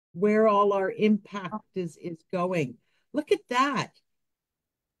where all our impact is going. Look at that.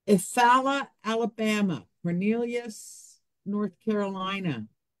 Eufaula, Alabama, Cornelius, North Carolina.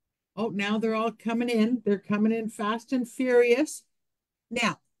 Oh, now they're all coming in. They're coming in fast and furious.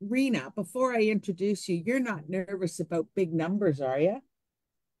 Now, Rena, before I introduce you, you're not nervous about big numbers, are you?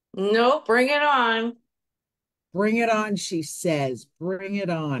 Nope, bring it on. Bring it on, she says. Bring it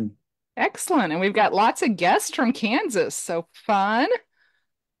on. Excellent. And we've got lots of guests from Kansas. So fun.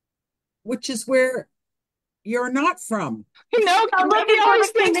 Which is where you're not from. I'm Everybody looking for always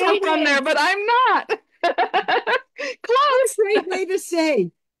the thinks I'm from there, Canadians. but I'm not. What a Close. great way to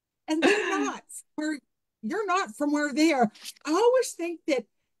say. And they're not where you're not from where they are. I always think that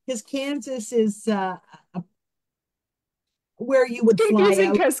because Kansas is where you It's would fly confusing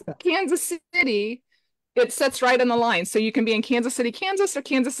out. because Kansas City, it sits right on the line. So you can be in Kansas City, Kansas, or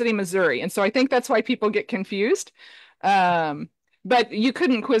Kansas City, Missouri. And so I think that's why people get confused. Um, but you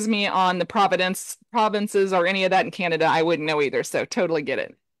couldn't quiz me on the provinces or any of that in Canada. I wouldn't know either. So totally get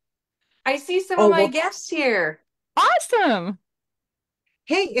it. I see some of Oh, my well, guests here. Awesome.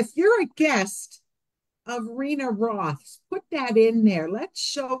 hey, if you're a guest of Rena Roth's, put that in there. Let's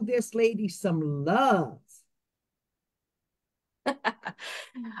show this lady some love.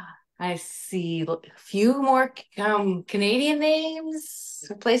 I see a few more Canadian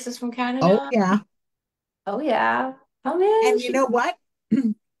names, places from Oh, Canada. yeah. Oh yeah. Come in. And you know what?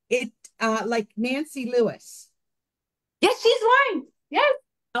 It like Nancy Lewis, Yes, she's mine. Yes,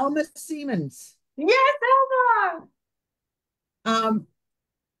 Alma Siemens. yes, Elma. Um,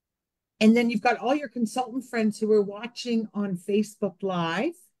 and then you've got all your consultant friends who are watching on Facebook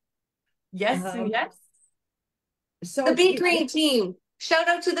Live. Yes, Um, yes. The so Be you know, Green team. Shout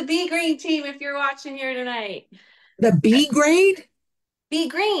out to the Be Green team if you're watching here tonight. the B grade, Be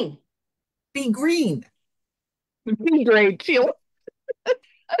Green. be green. Great, Sheila.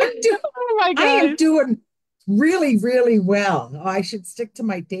 I'm do Oh my I am gosh. doing really, really well. I should stick to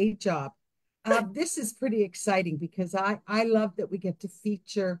my day job. This is pretty exciting because I love that we get to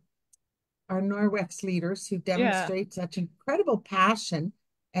feature our Norwex leaders who Yeah. demonstrate such incredible passion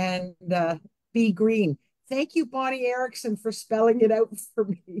and be green. Thank you, Bonnie Erickson, for spelling it out for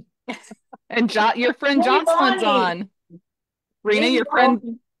me. And your friend Hey, Jocelyn's Bonnie. on. Rena, Hey,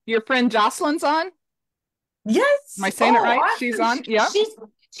 Bonnie. your friend Jocelyn's on. Am I Yes. saying it Oh, right? She's awesome. on. Yep.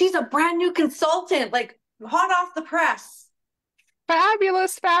 She's a brand new consultant, like hot off the press.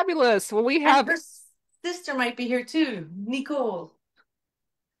 Fabulous, fabulous. Well, And her sister might be here too, Nicole.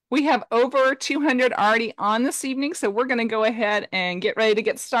 we have over 200 already on this evening, so we're going to go ahead and get ready to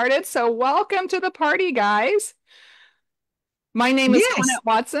get started. So welcome to the party, guys. My name is Yes. Toinette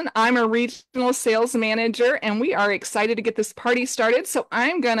Watson. I'm a regional sales manager, and we are excited to get this party started. So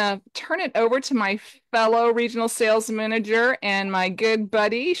I'm going to turn it over to my fellow regional sales manager and my good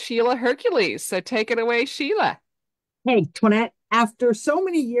buddy, Sheila Hercules. So take it away, Sheila. Hey, Toinette, after so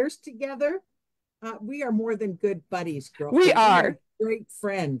many years together, we are more than good buddies, We girlfriend. We are are. great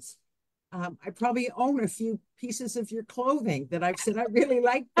friends. I probably own a few pieces of your clothing that I've said I really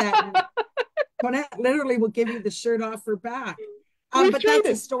like that. And Toinette literally will give you the shirt off her back. We But that's a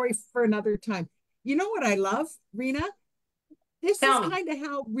traded. story for another time. You know what I love, Rena? This is Tell me. kind of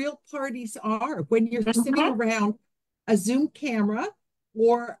how real parties are when you're sitting Mhm. around a Zoom camera,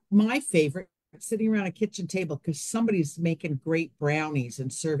 or my favorite, sitting around a kitchen table because somebody's making great brownies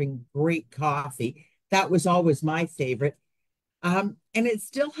and serving great coffee. That was always my favorite. And it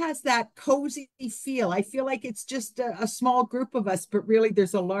still has that cozy feel. I feel like it's just a small group of us, but really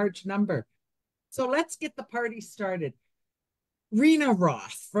there's a large number. So let's get the party started. Rena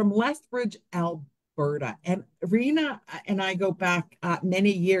Roth from Lethbridge, Alberta. And Rena and I go back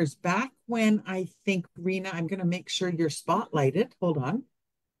many years back when I think, Rena, I'm going to make sure you're spotlighted. Hold on.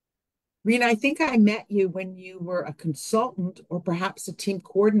 Rena, I think I met you when you were a consultant or perhaps a team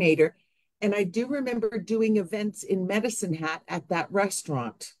coordinator. And I do remember doing events in Medicine Hat at that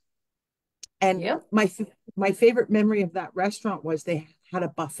restaurant. And Yep. my favorite memory of that restaurant was they had a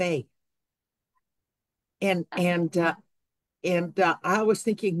buffet. And and uh, and I was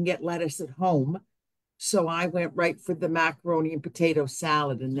thinking you can get lettuce at home. So I went right for the macaroni and potato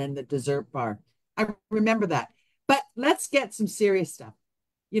salad and then the dessert bar. I remember that. But let's get some serious stuff.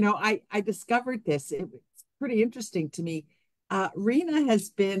 I discovered this. It's pretty interesting to me. Rena has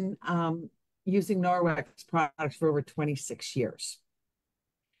been using Norwex products for over 26 years.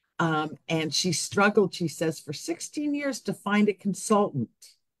 And she struggled, she says, for 16 years to find a consultant.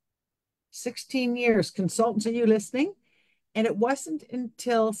 16 years. Consultants, are you listening? And it wasn't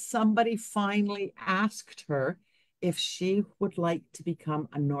until somebody finally asked her if she would like to become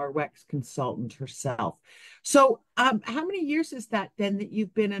a Norwex consultant herself. So, how many years is that then that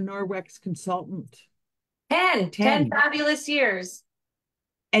you've been a Norwex consultant? 10 10. fabulous years.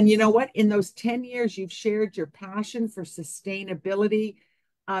 And you know what? In those 10 years, you've shared your passion for sustainability,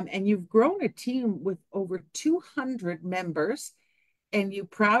 and you've grown a team with over 200 members, and you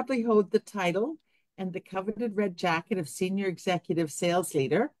proudly hold the title and the coveted red jacket of Senior Executive Sales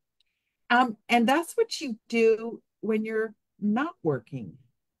Leader. And that's what you do when you're not working.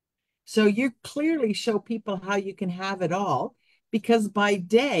 So you clearly show people how you can have it all because by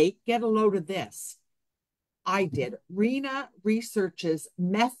day, get a load of this. I did. Rena researches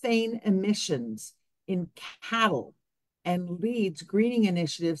methane emissions in cattle and leads greening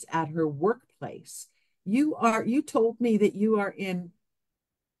initiatives at her workplace. You told me that you are in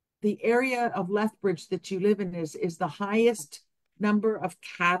the area of Lethbridge that you live in is the highest number of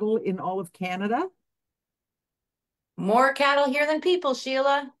cattle in all of Canada. More cattle here than people,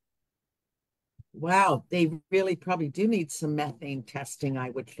 Sheila. Wow, they really probably do need some methane testing,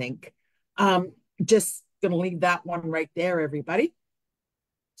 I would think. Just going to leave that one right there, everybody.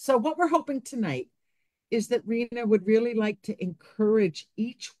 So, what we're hoping tonight is that Rena would really like to encourage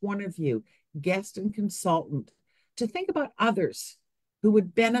each one of you, guest and consultant, to think about others who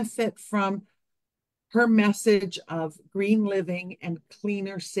would benefit from her message of green living and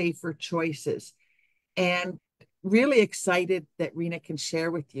cleaner, safer choices. And really excited that Rena can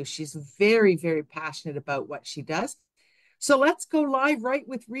share with you. She's very, very passionate about what she does. So let's go live right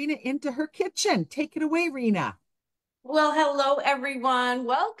with Rena into her kitchen. Take it away, Rena. Well, hello, everyone.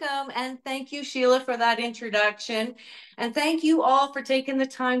 Welcome. And thank you, Sheila, for that introduction. And thank you all for taking the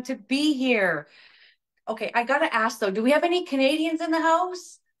time to be here. Okay, I got to ask, though, do we have any Canadians in the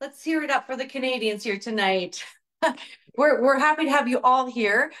house? Let's hear it up for the Canadians here tonight. We're happy to have you all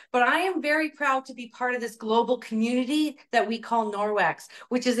here, but I am very proud to be part of this global community that we call Norwex,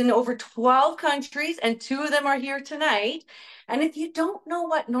 which is in over 12 countries, and 2 of them are here tonight. And if you don't know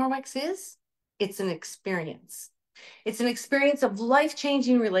what Norwex is, it's an experience. It's an experience of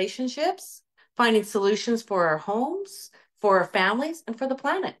life-changing relationships, finding solutions for our homes, for our families, and for the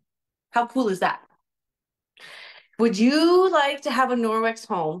planet. How cool is that? Would you like to have a Norwex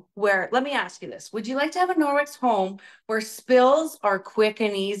home where, let me ask you this, would you like to have a Norwex home where spills are quick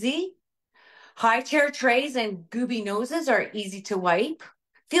and easy? High chair trays and gooby noses are easy to wipe?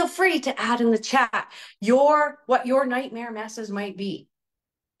 Feel free to add in the chat what your nightmare messes might be.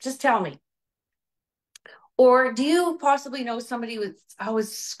 Just tell me. Or do you possibly know somebody with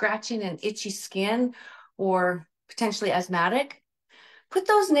always scratching and itchy skin or potentially asthmatic? Put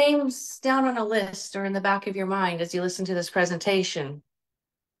those names down on a list or in the back of your mind as you listen to this presentation.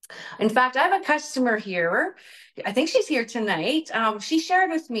 In fact, I have a customer here. I think she's here tonight. She shared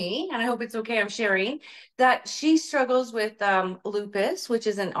with me, and I hope it's okay I'm sharing, that she struggles with lupus, which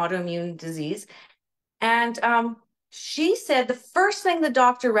is an autoimmune disease. And she said the first thing the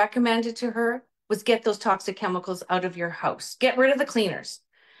doctor recommended to her was get those toxic chemicals out of your house. Get rid of the cleaners.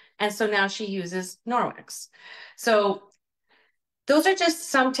 And so now she uses Norwex. So those are just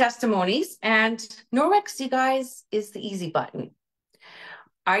some testimonies, and Norwex, you guys, is the easy button.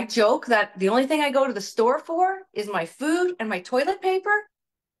 I joke that the only thing I go to the store for is my food and my toilet paper.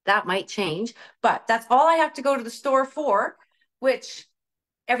 That might change, but that's all I have to go to the store for, which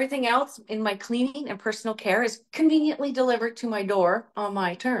everything else in my cleaning and personal care is conveniently delivered to my door on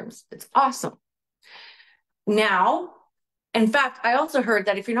my terms. It's awesome. Now, in fact, I also heard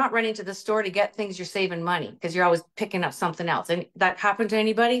that if you're not running to the store to get things, you're saving money because you're always picking up something else. And that happened to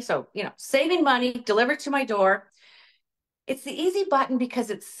anybody? So, saving money, delivered to my door. It's the easy button because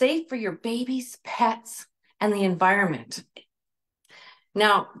it's safe for your babies, pets, and the environment.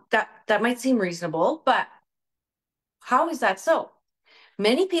 Now, that might seem reasonable, but how is that so?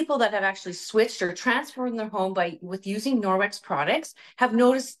 Many people that have actually switched or transformed their home with using Norwex products have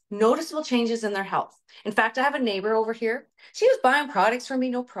noticed noticeable changes in their health. In fact, I have a neighbor over here. She was buying products from me,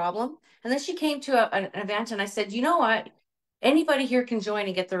 no problem. And then she came to an event and I said, you know what? Anybody here can join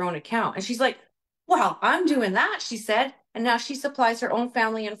and get their own account. And she's like, well, I'm doing that, she said. And now she supplies her own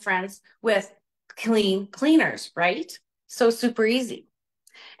family and friends with cleaners, right? So super easy.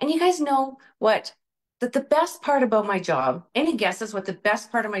 And you guys know what? That the best part about my job, any guesses what the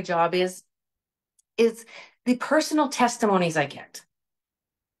best part of my job is the personal testimonies I get.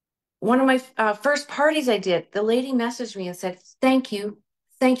 One of my first parties I did, the lady messaged me and said, thank you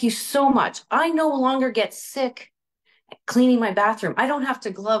so much. I no longer get sick cleaning my bathroom. I don't have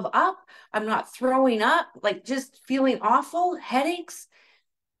to glove up. I'm not throwing up, like just feeling awful, headaches.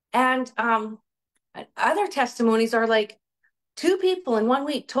 And other testimonies are like, 2 people in 1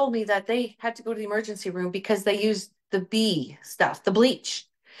 week told me that they had to go to the emergency room because they used the B stuff, the bleach.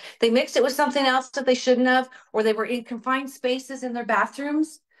 They mixed it with something else that they shouldn't have, or they were in confined spaces in their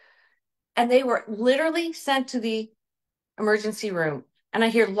bathrooms, and they were literally sent to the emergency room. And I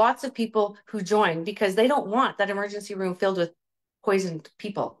hear lots of people who join because they don't want that emergency room filled with poisoned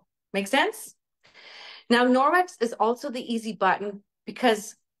people. Make sense? Now, Norwex is also the easy button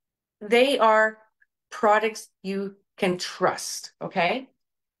because they are products you can trust, okay?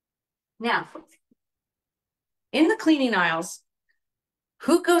 Now, in the cleaning aisles,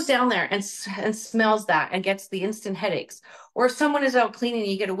 who goes down there and smells that and gets the instant headaches? Or if someone is out cleaning,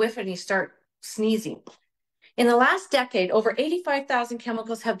 you get a whiff and you start sneezing. In the last decade, over 85,000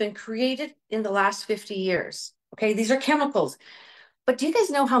 chemicals have been created in the last 50 years. Okay, these are chemicals. But do you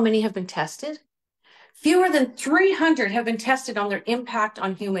guys know how many have been tested? Fewer than 300 have been tested on their impact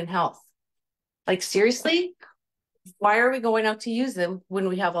on human health. Like, seriously? Why are we going out to use them when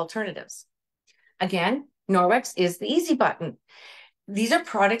we have alternatives? Again, Norwex is the easy button. These are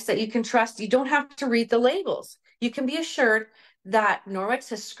products that you can trust. You don't have to read the labels. You can be assured that Norwex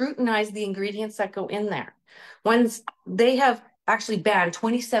has scrutinized the ingredients that go in there. Once they have actually banned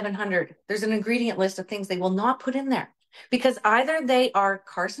 2,700, there's an ingredient list of things they will not put in there because either they are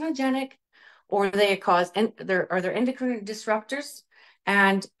carcinogenic or they cause, and they're endocrine disruptors.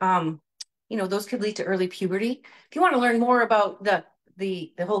 And, those could lead to early puberty. If you want to learn more about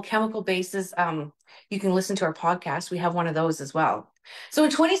the whole chemical basis, you can listen to our podcast. We have one of those as well. So in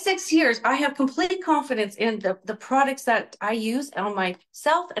 26 years, I have complete confidence in the products that I use on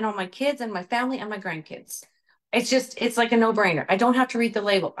myself and on my kids and my family and my grandkids. It's like a no-brainer. I don't have to read the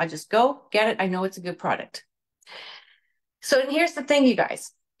label. I just go get it. I know it's a good product. So here's the thing, you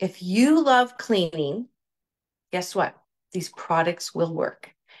guys. If you love cleaning, guess what? These products will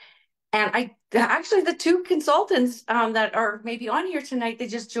work. And actually the two consultants that are maybe on here tonight, they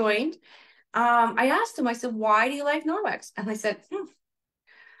just joined. I asked them, I said, why do you like Norwex? And they said,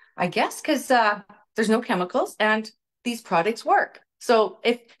 I guess because there's no chemicals and these products work. So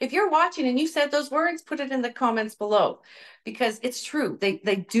if you're watching and you said those words, put it in the comments below because it's true.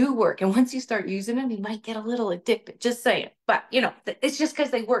 They do work. And once you start using them, you might get a little addicted, just saying. But, it's just because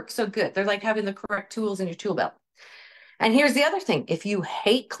they work so good. They're like having the correct tools in your tool belt. And here's the other thing. If you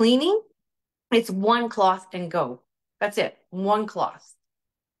hate cleaning, it's one cloth and go. That's it. One cloth.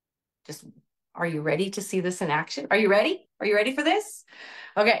 Are you ready to see this in action? Are you ready? Are you ready for this?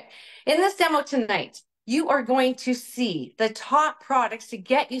 Okay. In this demo tonight, you are going to see the top products to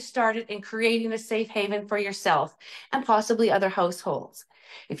get you started in creating a safe haven for yourself and possibly other households.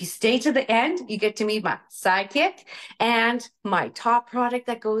 If you stay to the end, you get to meet my sidekick and my top product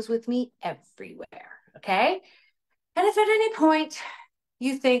that goes with me everywhere. Okay. And if at any point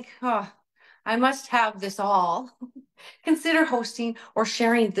you think, I must have this all, consider hosting or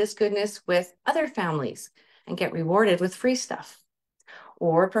sharing this goodness with other families and get rewarded with free stuff.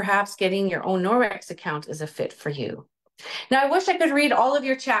 Or perhaps getting your own Norwex account is a fit for you. Now, I wish I could read all of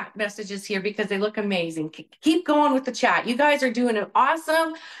your chat messages here because they look amazing. Keep going with the chat. You guys are doing it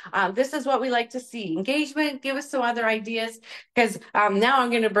awesome. This is what we like to see. Engagement, give us some other ideas because now I'm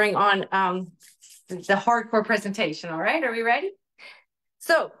going to bring on the hardcore presentation. All right, are we ready?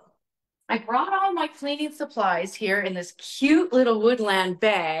 So I brought all my cleaning supplies here in this cute little woodland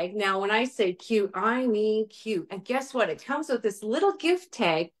bag. Now, when I say cute, I mean cute. And guess what? It comes with this little gift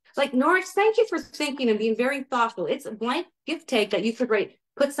tag. Like, Norwex, thank you for thinking and being very thoughtful. It's a blank gift tag that you could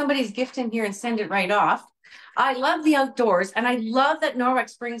put somebody's gift in here and send it right off. I love the outdoors, and I love that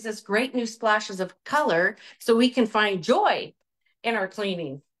Norwex brings us great new splashes of color so we can find joy in our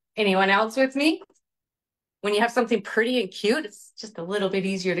cleaning. Anyone else with me? When you have something pretty and cute, it's just a little bit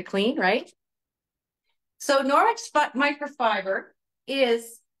easier to clean, right? So Norwex microfiber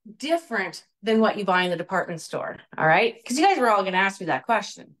is different than what you buy in the department store, all right? Because you guys were all going to ask me that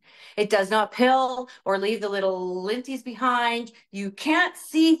question. It does not pill or leave the little linties behind. You can't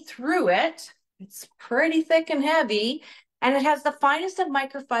see through it. It's pretty thick and heavy, and it has the finest of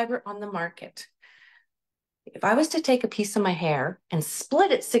microfiber on the market. If I was to take a piece of my hair and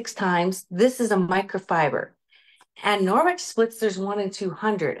split it 6 times, this is a microfiber. And Norwex splits, there's 1 in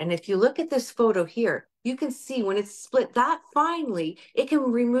 200. And if you look at this photo here, you can see when it's split that finely, it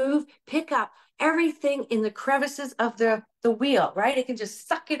can pick up everything in the crevices of the wheel, right? It can just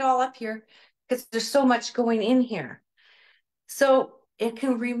suck it all up here because there's so much going in here. So it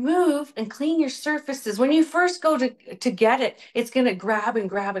can remove and clean your surfaces. When you first go to get it, it's going to grab and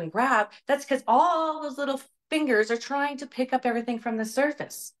grab and grab. That's because all those little fingers are trying to pick up everything from the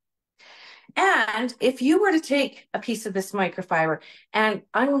surface. And if you were to take a piece of this microfiber and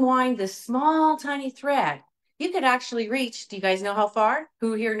unwind this small, tiny thread, you could actually reach, do you guys know how far?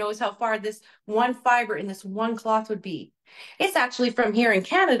 Who here knows how far this one fiber in this one cloth would be? It's actually from here in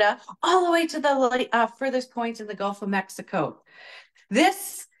Canada all the way to the furthest point in the Gulf of Mexico.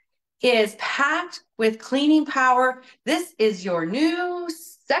 This is packed with cleaning power. This is your new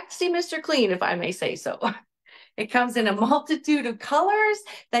sexy Mr. Clean, if I may say so. It comes in a multitude of colors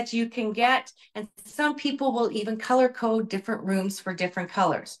that you can get, and some people will even color code different rooms for different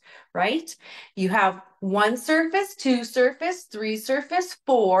colors, right? You have 1 surface, 2 surface, 3 surface,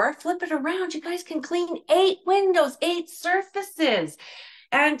 4. Flip it around. You guys can clean 8 windows, 8 surfaces.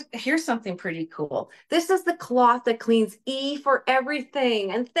 And here's something pretty cool. This is the cloth that cleans E for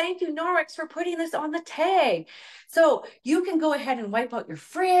everything. And thank you, Norwex, for putting this on the tag. So you can go ahead and wipe out your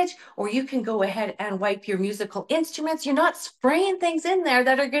fridge, or you can go ahead and wipe your musical instruments. You're not spraying things in there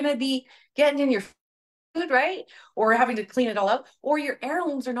that are going to be getting in your food, right? Or having to clean it all out. Or your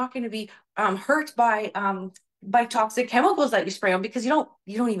heirlooms are not going to be hurt by toxic chemicals that you spray on, because you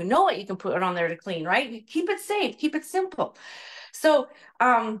don't even know what you can put on there to clean, right? You keep it safe, keep it simple. So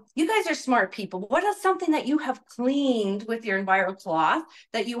you guys are smart people. What is something that you have cleaned with your EnviroCloth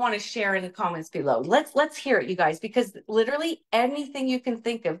that you want to share in the comments below? Let's hear it, you guys, because literally anything you can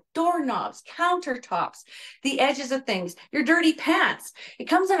think of, doorknobs, countertops, the edges of things, your dirty pants. It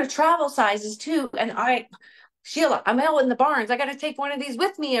comes in a travel sizes too. And Sheila, I'm out in the barns. I got to take one of these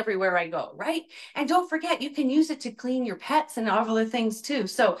with me everywhere I go, right? And don't forget, you can use it to clean your pets and all other things too.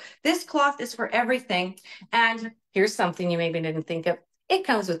 So this cloth is for everything. And here's something you maybe didn't think of. It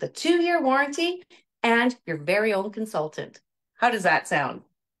comes with a 2-year warranty and your very own consultant. How does that sound?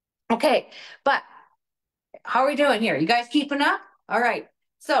 Okay, but how are we doing here? You guys keeping up? All right.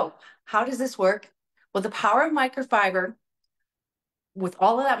 So how does this work? Well, the power of microfiber, with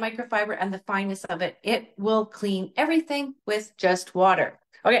all of that microfiber and the fineness of it, it will clean everything with just water.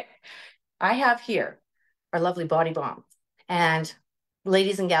 Okay, I have here our lovely body balm. And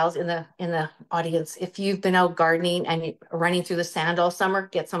ladies and gals in the audience, if you've been out gardening and running through the sand all summer,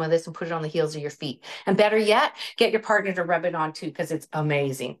 get some of this and put it on the heels of your feet. And better yet, get your partner to rub it on too, because it's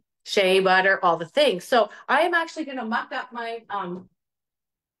amazing. Shea butter, all the things. So I am actually going to muck up my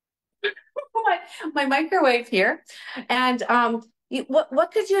my microwave here, and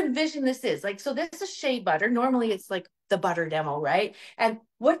what could you envision this is like? So this is shea butter. Normally it's like the butter demo, right? And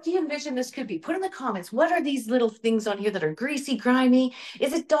what do you envision this could be? Put in the comments. What are these little things on here that are greasy, grimy?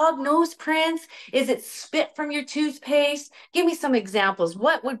 Is it dog nose prints? Is it spit from your toothpaste? Give me some examples.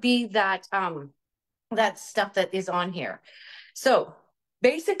 What would be that that stuff that is on here? So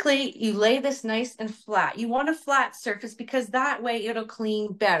basically, you lay this nice and flat. You want a flat surface because that way it'll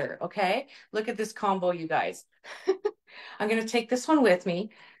clean better, okay? Look at this combo, you guys. I'm going to take this one with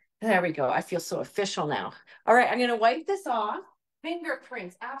me. There we go. I feel so official now. All right, I'm going to wipe this off.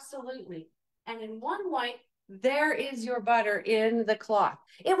 Fingerprints, absolutely. And in one wipe, there is your butter in the cloth.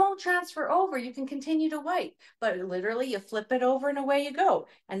 It won't transfer over. You can continue to wipe, but literally you flip it over and away you go.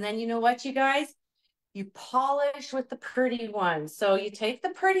 And then you know what, you guys? You polish with the pretty one. So you take the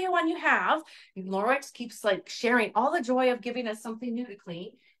pretty one you have. Norwex keeps like sharing all the joy of giving us something new to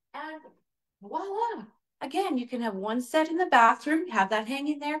clean. And voila. Again, you can have one set in the bathroom, have that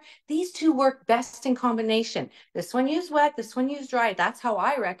hanging there. These two work best in combination. This one used wet, this one used dry. That's how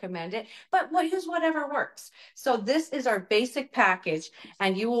I recommend it, but we'll use whatever works. So this is our basic package,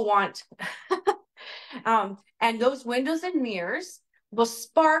 and you will want, and those windows and mirrors will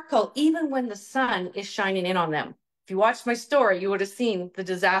sparkle even when the sun is shining in on them. If you watched my story, you would have seen the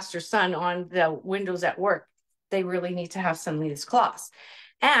disaster sun on the windows at work. They really need to have some of these cloths.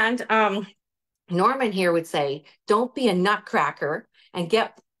 And Norman here would say, don't be a nutcracker and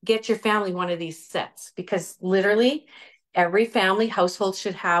get your family one of these sets, because literally every family household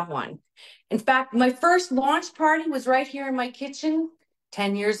should have one. In fact, my first launch party was right here in my kitchen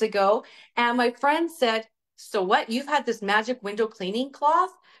 10 years ago. And my friend said, so what, you've had this magic window cleaning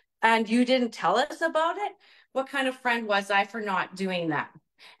cloth and you didn't tell us about it? What kind of friend was I for not doing that?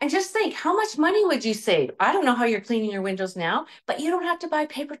 And just think, how much money would you save? I don't know how you're cleaning your windows now, but you don't have to buy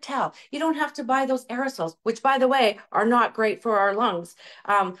paper towel. You don't have to buy those aerosols, which, by the way, are not great for our lungs.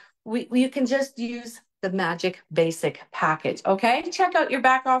 You can just use the magic basic package, okay? Check out your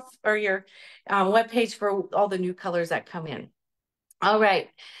back off or your webpage for all the new colors that come in. All right,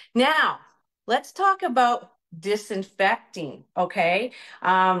 now let's talk about disinfecting, okay?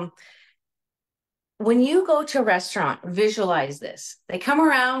 When you go to a restaurant, visualize this. They come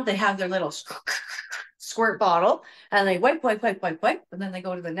around, they have their little squirt bottle, and they wipe, wipe, wipe, wipe, wipe, and then they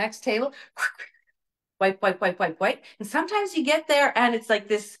go to the next table, wipe, wipe, wipe, wipe, wipe. And sometimes you get there and it's like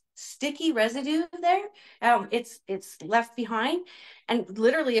this sticky residue there. It's left behind. And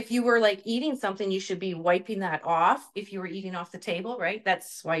literally, if you were like eating something, you should be wiping that off if you were eating off the table, right?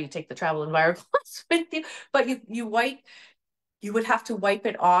 That's why you take the travel environment with you. But you would have to wipe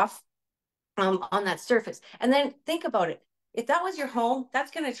it off on that surface. And then think about it. If that was your home,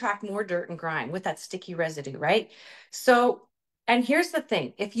 that's going to attract more dirt and grime with that sticky residue, right? So, and here's the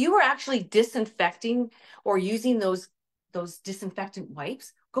thing, if you were actually disinfecting or using those disinfectant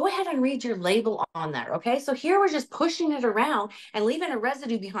wipes, go ahead and read your label on there, okay? So here we're just pushing it around and leaving a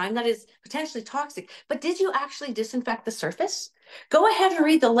residue behind that is potentially toxic. But did you actually disinfect the surface? Go ahead and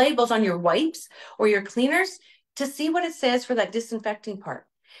read the labels on your wipes or your cleaners to see what it says for that disinfecting part.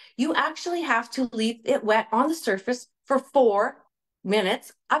 You actually have to leave it wet on the surface for 4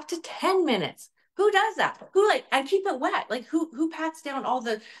 minutes, up to 10 minutes. Who does that? Who and keep it wet? Like who pats down all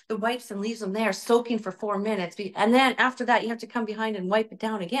the wipes and leaves them there soaking for 4 minutes? And then after that, you have to come behind and wipe it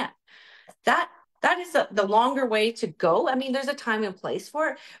down again. That is the longer way to go. I mean, there's a time and place for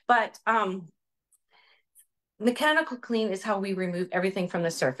it, but mechanical clean is how we remove everything from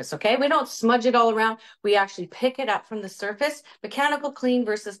the surface, okay? We don't smudge it all around. We actually pick it up from the surface. Mechanical clean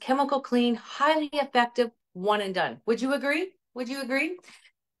versus chemical clean, highly effective, one and done. Would you agree? Would you agree?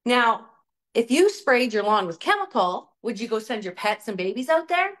 Now, if you sprayed your lawn with chemical, would you go send your pets and babies out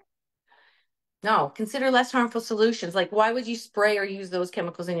there? No, consider less harmful solutions. Like, why would you spray or use those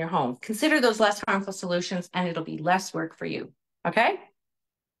chemicals in your home? Consider those less harmful solutions and it'll be less work for you, okay?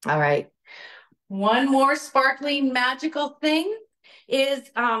 All right. One more sparkling magical thing is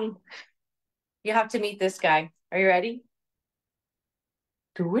you have to meet this guy. Are you ready?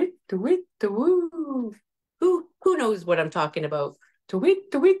 Do it, do it, do woo. Who knows what I'm talking about? Do it,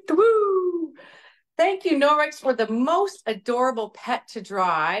 do it, do woo. Thank you, Norwex, for the most adorable pet to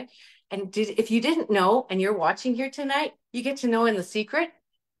dry. And if you didn't know and you're watching here tonight, you get to know in the secret.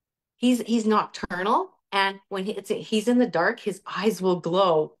 He's nocturnal, and when he's in the dark, his eyes will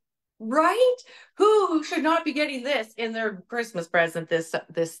glow. Right? Who should not be getting this in their Christmas present,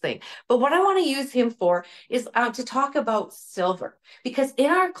 this thing? But what I want to use him for is to talk about silver, because in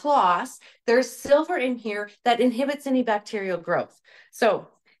our cloths, there's silver in here that inhibits any bacterial growth. So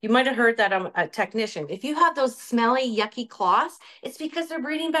you might have heard that I'm a technician. If you have those smelly, yucky cloths, it's because they're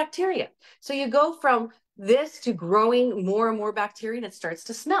breeding bacteria. So you go from this to growing more and more bacteria, and it starts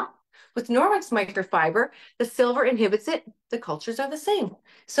to smell. With Norwex microfiber, the silver inhibits it. The cultures are the same.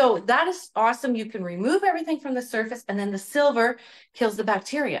 So that is awesome. You can remove everything from the surface, and then the silver kills the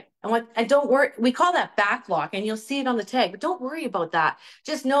bacteria. And don't worry, we call that backlock, and you'll see it on the tag, but don't worry about that.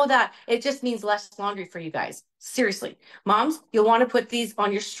 Just know that it just means less laundry for you guys. Seriously, moms, you'll want to put these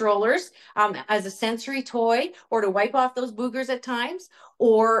on your strollers as a sensory toy, or to wipe off those boogers at times,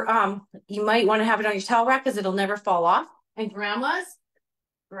 or you might want to have it on your towel rack because it'll never fall off. And grandmas,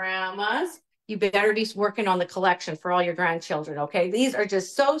 you better be working on the collection for all your grandchildren, okay? These are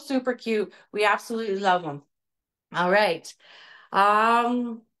just so super cute. We absolutely love them. All right.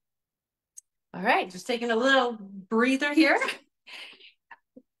 All right, just taking a little breather here.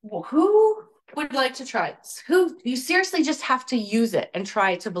 Well, who would like to try this? You seriously just have to use it and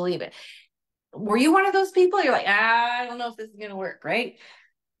try to believe it. Were you one of those people? You're like, I don't know if this is gonna work, right?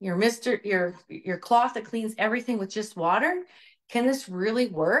 Your cloth that cleans everything with just water. Can this really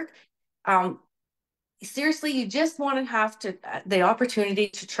work? Seriously, you just want to have the opportunity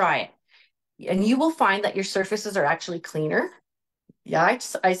to try it. And you will find that your surfaces are actually cleaner. Yeah,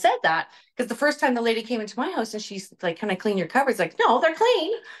 I said that because the first time the lady came into my house and she's like, can I clean your cupboards? Like, no, they're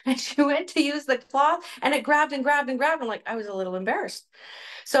clean. And she went to use the cloth and it grabbed and grabbed and grabbed. I'm like, I was a little embarrassed.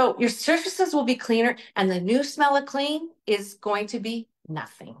 So your surfaces will be cleaner, and the new smell of clean is going to be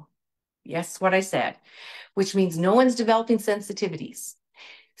nothing. Yes, what I said, which means no one's developing sensitivities.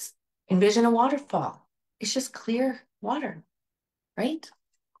 Envision a waterfall. It's just clear water, right?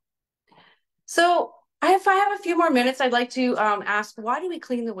 So if I have a few more minutes, I'd like to ask, why do we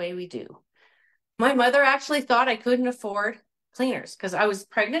clean the way we do? My mother actually thought I couldn't afford cleaners because I was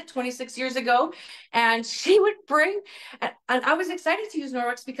pregnant 26 years ago, and she would bring, and I was excited to use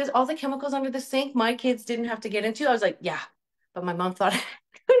Norwex because all the chemicals under the sink my kids didn't have to get into. I was like, yeah, but my mom thought I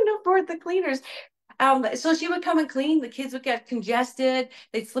couldn't afford the cleaners. So she would come and clean. The kids would get congested.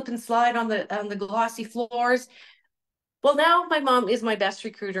 They'd slip and slide on the glossy floors. Well, now my mom is my best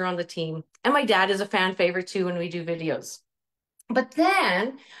recruiter on the team, and my dad is a fan favorite too when we do videos. But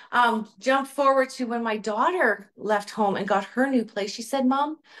then jump forward to when my daughter left home and got her new place. She said,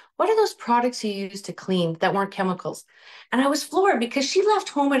 Mom, what are those products you use to clean that weren't chemicals? And I was floored because she left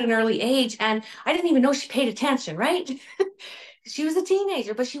home at an early age, and I didn't even know she paid attention, right? She was a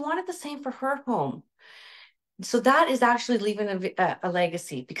teenager, but she wanted the same for her home. So that is actually leaving a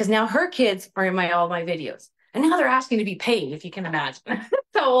legacy, because now her kids are in all my videos, and now they're asking to be paid, if you can imagine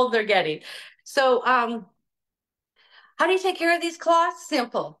how old they're getting. So how do you take care of these cloths?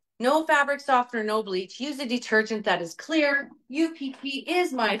 Simple. No fabric softener, no bleach. Use a detergent that is clear. UPP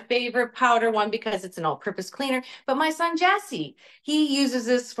is my favorite powder one because it's an all-purpose cleaner. But my son Jesse, he uses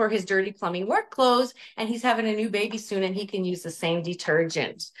this for his dirty plumbing work clothes, and he's having a new baby soon, and he can use the same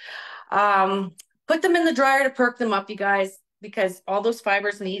detergent. Put them in the dryer to perk them up, you guys, because all those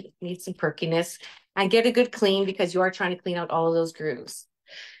fibers need some perkiness. And get a good clean, because you are trying to clean out all of those grooves.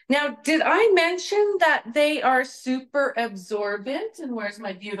 Now, did I mention that they are super absorbent? And where's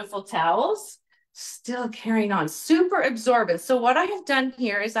my beautiful towels? Still carrying on, super absorbent. So what I have done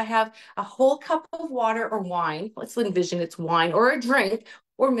here is I have a whole cup of water or wine. Let's envision it's wine or a drink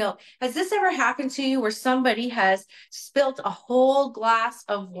or milk. Has this ever happened to you where somebody has spilt a whole glass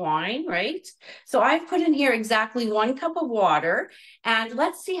of wine, right? So I've put in here exactly 1 cup of water, and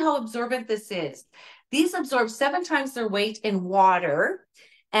let's see how absorbent this is. These absorb 7 times their weight in water.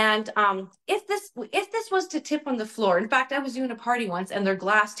 And if this was to tip on the floor, in fact, I was doing a party once and their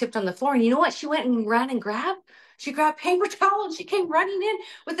glass tipped on the floor, and you know what she went and ran and grabbed? She grabbed paper towel, and she came running in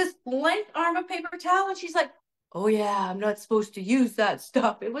with this length arm of paper towel, and she's like, oh yeah, I'm not supposed to use that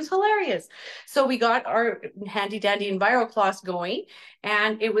stuff. It was hilarious. So we got our handy dandy EnviroCloth going,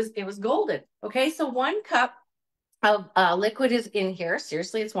 and it was golden. Okay, so 1 cup of liquid is in here.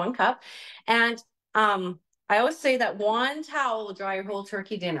 Seriously, it's 1 cup. And I always say that 1 towel will dry your whole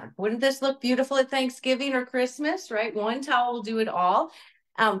turkey dinner. Wouldn't this look beautiful at Thanksgiving or Christmas, right? 1 towel will do it all.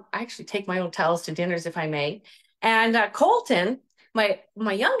 I actually take my own towels to dinners, if I may. And Colton, my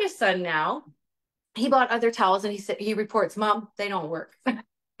youngest son now, he bought other towels, and he reports, Mom, they don't work.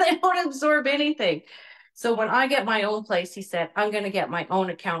 They don't absorb anything. So when I get my own place, he said, I'm going to get my own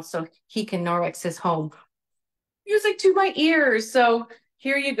account so he can Norwex his home. Music to my ears. So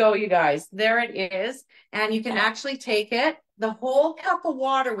here you go, you guys. There it is. And you can actually take it, the whole cup of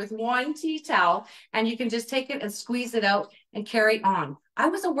water with 1 tea towel, and you can just take it and squeeze it out and carry on. I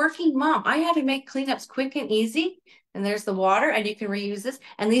was a working mom. I had to make cleanups quick and easy. And there's the water, and you can reuse this.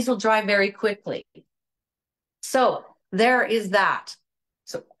 And these will dry very quickly. So there is that.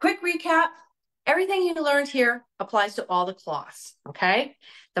 So quick recap. Everything you learned here applies to all the cloths, okay?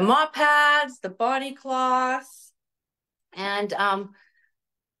 The mop pads, the body cloths. And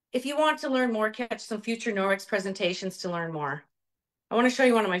if you want to learn more, catch some future Norwex presentations to learn more. I want to show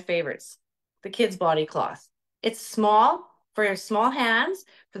you one of my favorites, the kids' body cloth. It's small for your small hands,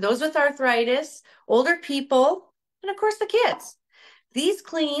 for those with arthritis, older people, and of course the kids. These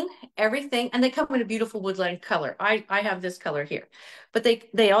clean everything, and they come in a beautiful woodland color. I have this color here, but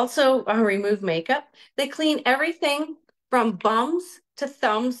they also remove makeup. They clean everything from bums to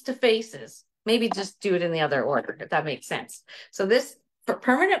thumbs to faces. Maybe just do it in the other order, if that makes sense. So this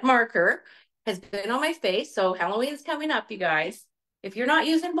permanent marker has been on my face. So Halloween's coming up, you guys. If you're not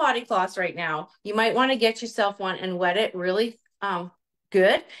using body cloths right now, you might want to get yourself one and wet it really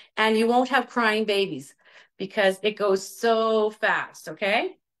good, and you won't have crying babies because it goes so fast,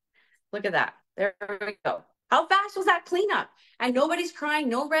 okay? Look at that. There we go. How fast was that cleanup? And nobody's crying,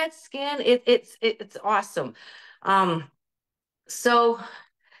 no red skin. It's awesome. So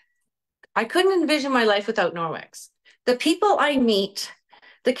I couldn't envision my life without Norwex. The people I meet,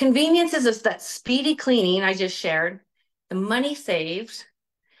 the conveniences of that speedy cleaning I just shared, the money saved,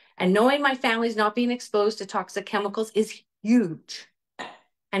 and knowing my family's not being exposed to toxic chemicals is huge.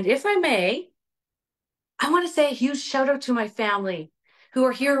 And if I may, I want to say a huge shout out to my family who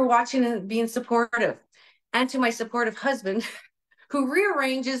are here watching and being supportive, and to my supportive husband who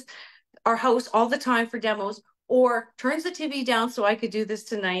rearranges our house all the time for demos or turns the TV down so I could do this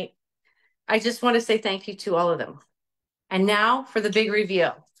tonight. I just want to say thank you to all of them. And now for the big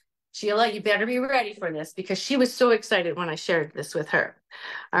reveal. Sheila, you better be ready for this because she was so excited when I shared this with her.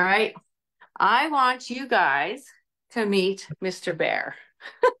 All right. I want you guys to meet Mr. Bear.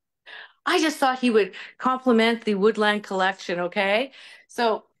 I just thought he would compliment the Woodland collection, okay?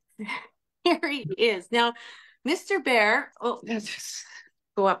 So here he is. Now, Mr. Bear, oh, let's just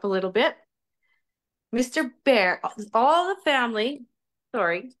go up a little bit. Mr. Bear, all of the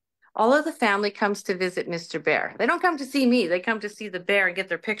family comes to visit Mr. Bear. They don't come to see me. They come to see the bear and get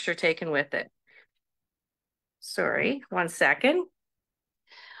their picture taken with it. Sorry, 1 second.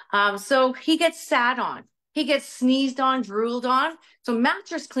 So he gets sat on. He gets sneezed on, drooled on. So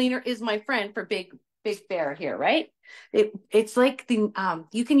mattress cleaner is my friend for Big Bear here, right? It's like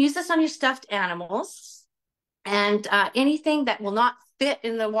you can use this on your stuffed animals and anything that will not fit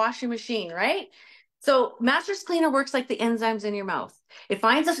in the washing machine, right? So mattress cleaner works like the enzymes in your mouth. It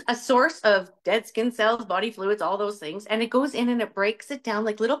finds a source of dead skin cells, body fluids, all those things, and it goes in and it breaks it down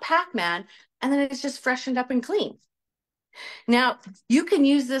like little Pac-Man, and then it's just freshened up and clean. Now, you can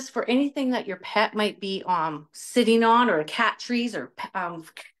use this for anything that your pet might be sitting on, or cat trees, or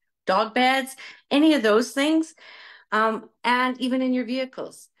dog beds, any of those things, and even in your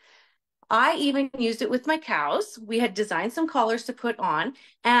vehicles. I even used it with my cows. We had designed some collars to put on,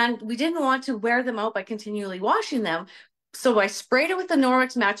 and we didn't want to wear them out by continually washing them. So I sprayed it with the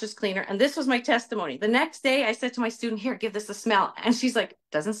Norwex mattress cleaner, and this was my testimony. The next day, I said to my student, "Here, give this a smell." And she's like,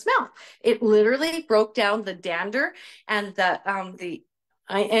 "Doesn't smell." It literally broke down the dander and the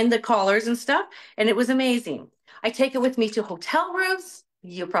collars and stuff, and it was amazing. I take it with me to hotel rooms.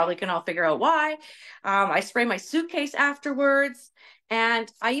 You probably can all figure out why. I spray my suitcase afterwards.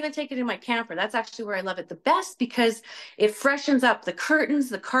 And I even take it in my camper. That's actually where I love it the best, because it freshens up the curtains,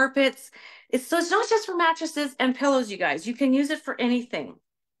 the carpets. So it's not just for mattresses and pillows, you guys. You can use it for anything.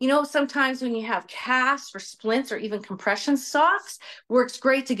 You know, sometimes when you have casts or splints or even compression socks, works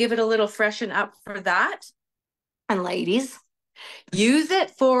great to give it a little freshen up for that. And ladies, use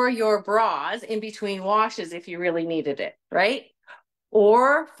it for your bras in between washes if you really needed it, right?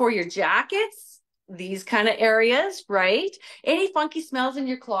 Or for your jackets, these kind of areas, right? Any funky smells in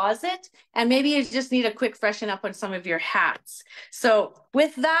your closet, and maybe you just need a quick freshen up on some of your hats. So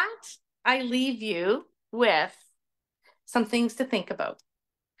with that, I leave you with some things to think about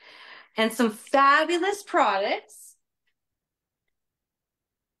and some fabulous products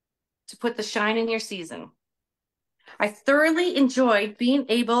to put the shine in your season. I thoroughly enjoyed being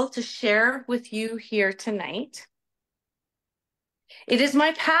able to share with you here tonight. It is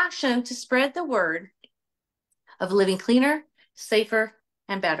my passion to spread the word of living cleaner, safer,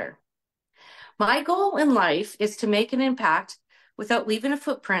 and better. My goal in life is to make an impact without leaving a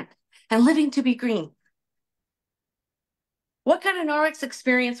footprint and living to be green. What kind of Norwex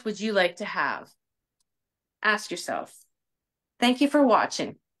experience would you like to have? Ask yourself. Thank you for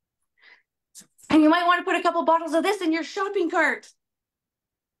watching. And you might want to put a couple bottles of this in your shopping cart.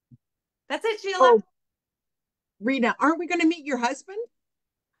 That's it, Sheila. Oh, Rena, aren't we going to meet your husband?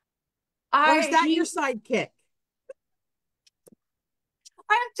 Or is that your sidekick?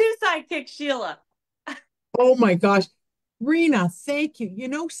 I have two sidekicks, Sheila. Oh my gosh. Rena, thank you. You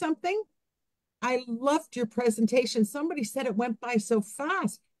know something? I loved your presentation. Somebody said it went by so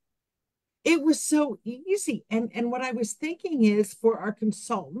fast. It was so easy. And what I was thinking is, for our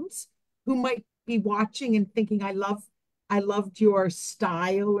consultants who might be watching and thinking, I loved your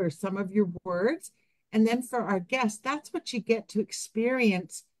style or some of your words. And then for our guests, that's what you get to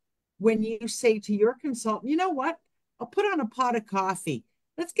experience when you say to your consultant, you know what? I'll put on a pot of coffee.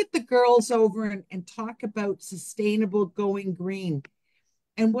 Let's get the girls over and talk about sustainable going green.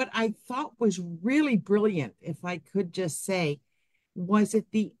 And what I thought was really brilliant, if I could just say, was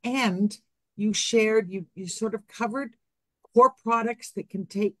at the end, you shared, you sort of covered core products that can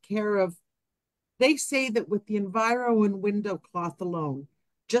take care of. They say that with the Enviro and window cloth alone,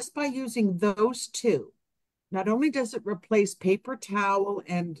 just by using those two, not only does it replace paper towel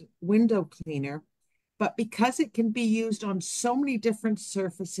and window cleaner, but because it can be used on so many different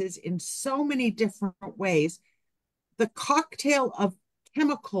surfaces in so many different ways, the cocktail of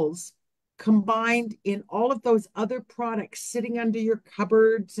chemicals combined in all of those other products sitting under your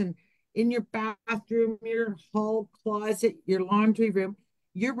cupboards and in your bathroom, your hall closet, your laundry room,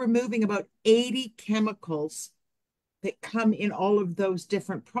 you're removing about 80 chemicals that come in all of those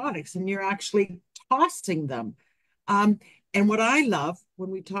different products, and you're actually tossing them. And what I love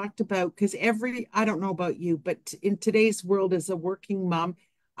when we talked about, because I don't know about you, but in today's world as a working mom,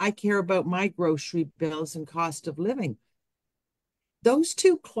 I care about my grocery bills and cost of living. Those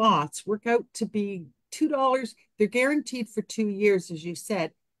two cloths work out to be $2. They're guaranteed for 2 years, as you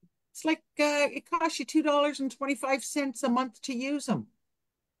said. It's like it costs you $2.25 a month to use them,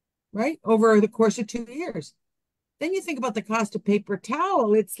 right? Over the course of 2 years. Then you think about the cost of paper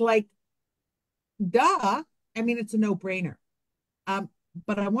towel. It's like, duh. I mean, it's a no-brainer.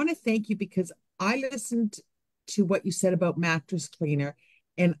 But I want to thank you, because I listened to what you said about mattress cleaner,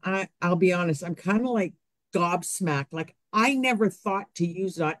 and I'll be honest, I'm kind of like gobsmacked. Like, I never thought to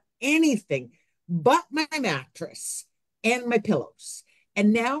use it on anything but my mattress and my pillows.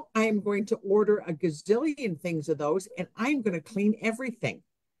 And now I am going to order a gazillion things of those, and I'm going to clean everything.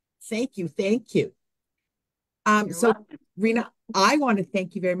 Thank you. Thank you. So, Rena, I want to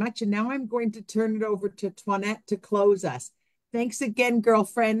thank you very much. And now I'm going to turn it over to Toinette to close us. Thanks again,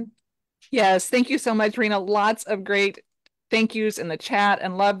 girlfriend. Yes, thank you so much, Rena. Lots of great thank yous in the chat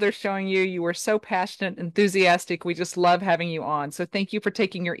and love they're showing you. You were so passionate, enthusiastic. We just love having you on. So thank you for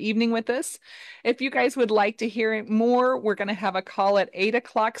taking your evening with us. If you guys would like to hear more, we're going to have a call at 8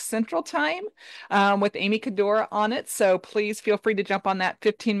 o'clock Central Time with Amy Cadora on it. So please feel free to jump on that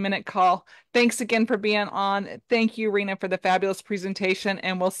 15-minute call. Thanks again for being on. Thank you, Rena, for the fabulous presentation,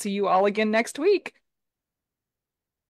 and we'll see you all again next week.